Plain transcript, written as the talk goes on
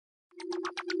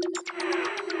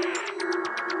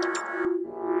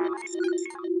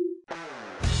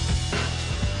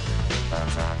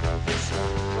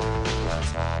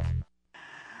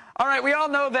right, we all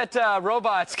know that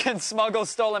robots can smuggle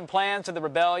stolen plans to the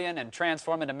rebellion and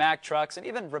transform into Mack trucks and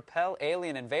even repel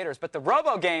alien invaders. But the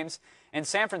RoboGames in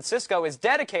San Francisco is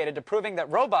dedicated to proving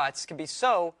that robots can be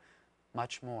so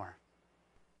much more.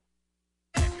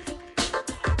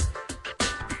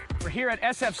 We're here at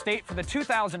SF State for the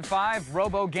 2005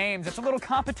 RoboGames. It's a little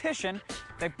competition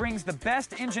that brings the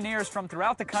best engineers from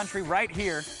throughout the country right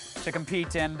here to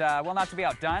compete. And, well, not to be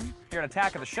outdone, here at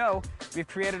Attack of the Show, we've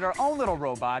created our own little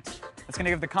robot that's going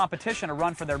to give the competition a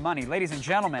run for their money. Ladies and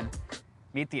gentlemen,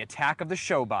 meet the Attack of the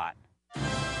Show bot.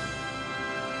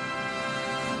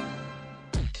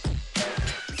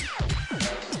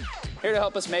 Here to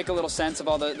help us make a little sense of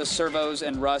all the servos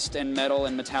and rust and metal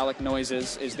and metallic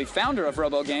noises is the founder of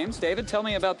RoboGames. David, tell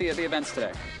me about the events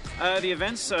today. The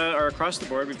events are across the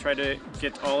board. We've tried to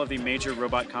get all of the major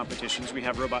robot competitions. We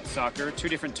have robot soccer, 2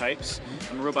 different types,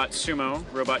 and robot sumo,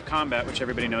 robot combat, which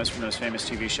everybody knows from those famous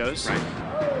TV shows. Right.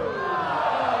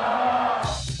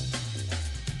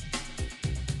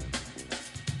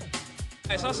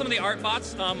 I saw some of the art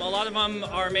bots. A lot of them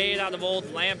are made out of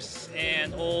old lamps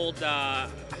and old, I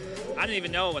didn't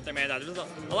even know what they're made out of. There's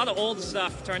a lot of old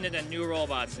stuff turned into new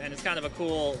robots, and it's kind of a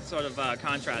cool sort of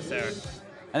contrast there.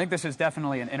 I think this is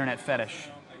definitely an internet fetish.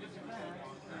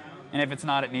 And if it's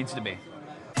not, it needs to be.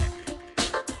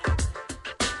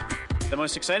 The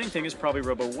most exciting thing is probably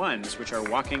Robo-1s, which are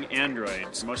walking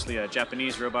androids, mostly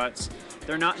Japanese robots.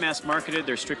 They're not mass marketed,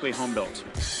 they're strictly home built.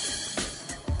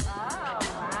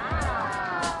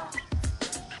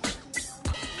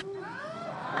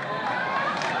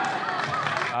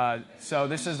 So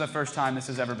this is the first time this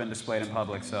has ever been displayed in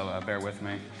public, so bear with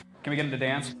me. Can we get him to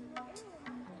dance?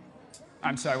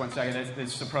 I'm sorry, one second.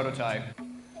 This is a prototype.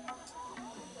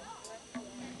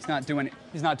 He's not doing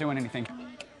anything.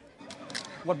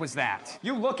 What was that?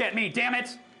 You look at me, damn it!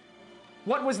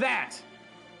 What was that?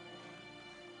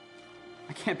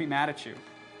 I can't be mad at you.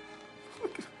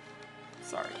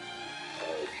 Sorry.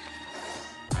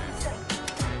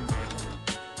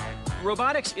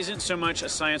 Robotics isn't so much a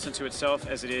science unto itself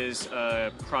as it is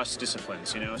cross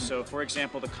disciplines, you know? So, for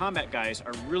example, the combat guys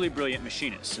are really brilliant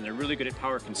machinists, and they're really good at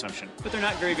power consumption, but they're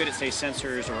not very good at, say,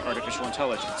 sensors or artificial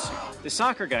intelligence. The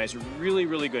soccer guys are really,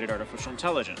 really good at artificial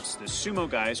intelligence. The sumo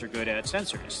guys are good at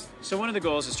sensors. So one of the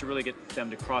goals is to really get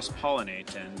them to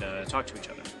cross-pollinate and talk to each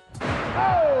other.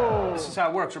 Oh! This is how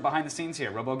it works. We're behind the scenes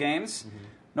here. RoboGames,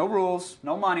 no rules,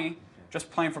 no money. Just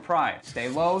playing for pride. Stay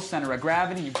low, center of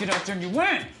gravity, you get up there and you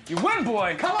win! You win,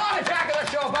 boy! Come on, Attack of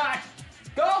the Show bot!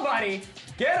 Go, buddy!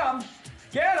 Get him!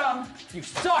 Get him! You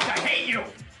suck, I hate you!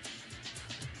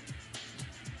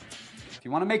 If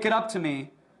you want to make it up to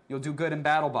me, you'll do good in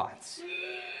battle bots.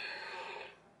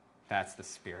 That's the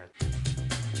spirit.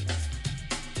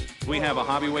 We have a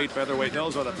heavyweight, featherweight.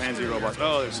 Those are the pansy robots.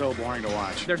 Oh, they're so boring to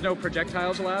watch. There's no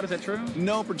projectiles allowed, is that true?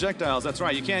 No projectiles, that's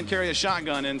right. You can't carry a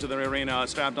shotgun into the arena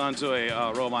strapped onto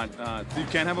a robot. You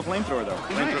can't have a flamethrower, though.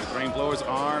 Flamethrowers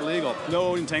are legal.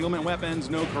 No entanglement weapons,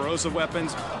 no corrosive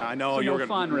weapons. I know So you're no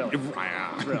fun, really.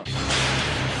 Really.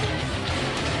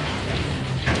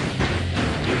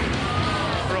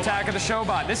 Attack of the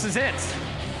Showbot, this is it.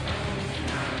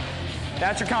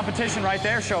 That's your competition right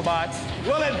there, Showbots.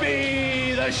 Will it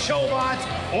be the Showbot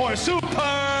or Super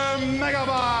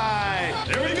Megabot?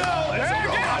 Here we go. There,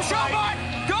 get him, Showbot!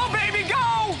 Go, baby,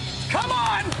 go! Come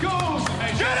on! Goes.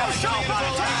 Get him,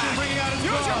 Showbot! Attack! Use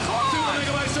your claws! Use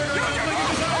your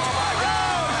claws! Oh, my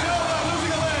God! Showbot losing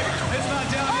a leg. It's not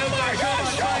down yet. Oh, my God,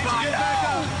 Showbot! Get back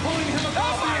up. Pulling him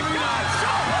across Oh, my God,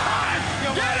 Showbot!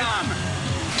 Get him!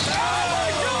 Oh, my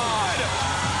God!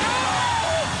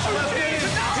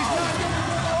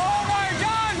 Oh, my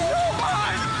God,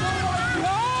 Showbot!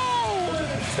 No!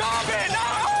 Stop it! No!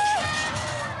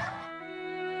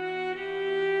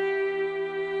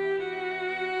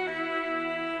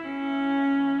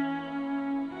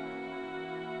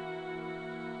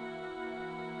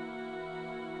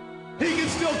 He can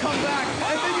still come back. I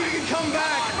think he can come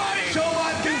back.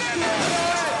 Showbot can still do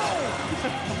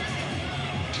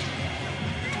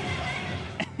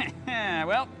it.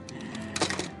 Well,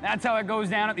 that's how it goes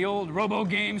down at the old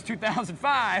RoboGames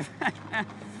 2005.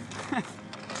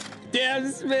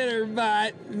 Damn spinner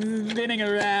bot spinning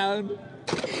around.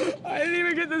 I didn't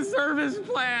even get the service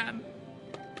plan.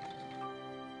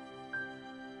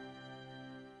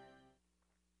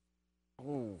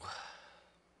 Ooh.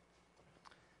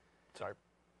 Sorry.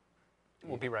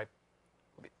 We'll be right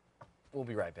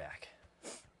back.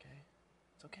 Okay?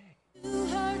 It's okay. Too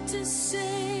hard to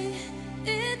say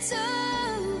it's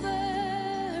over.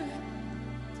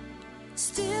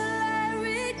 Still I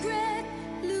regret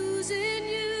losing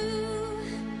you.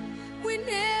 We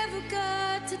never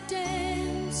got to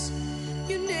dance.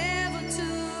 You never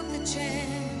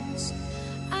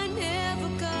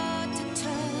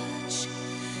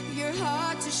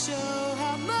to show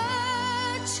how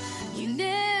much you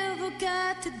never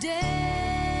got today.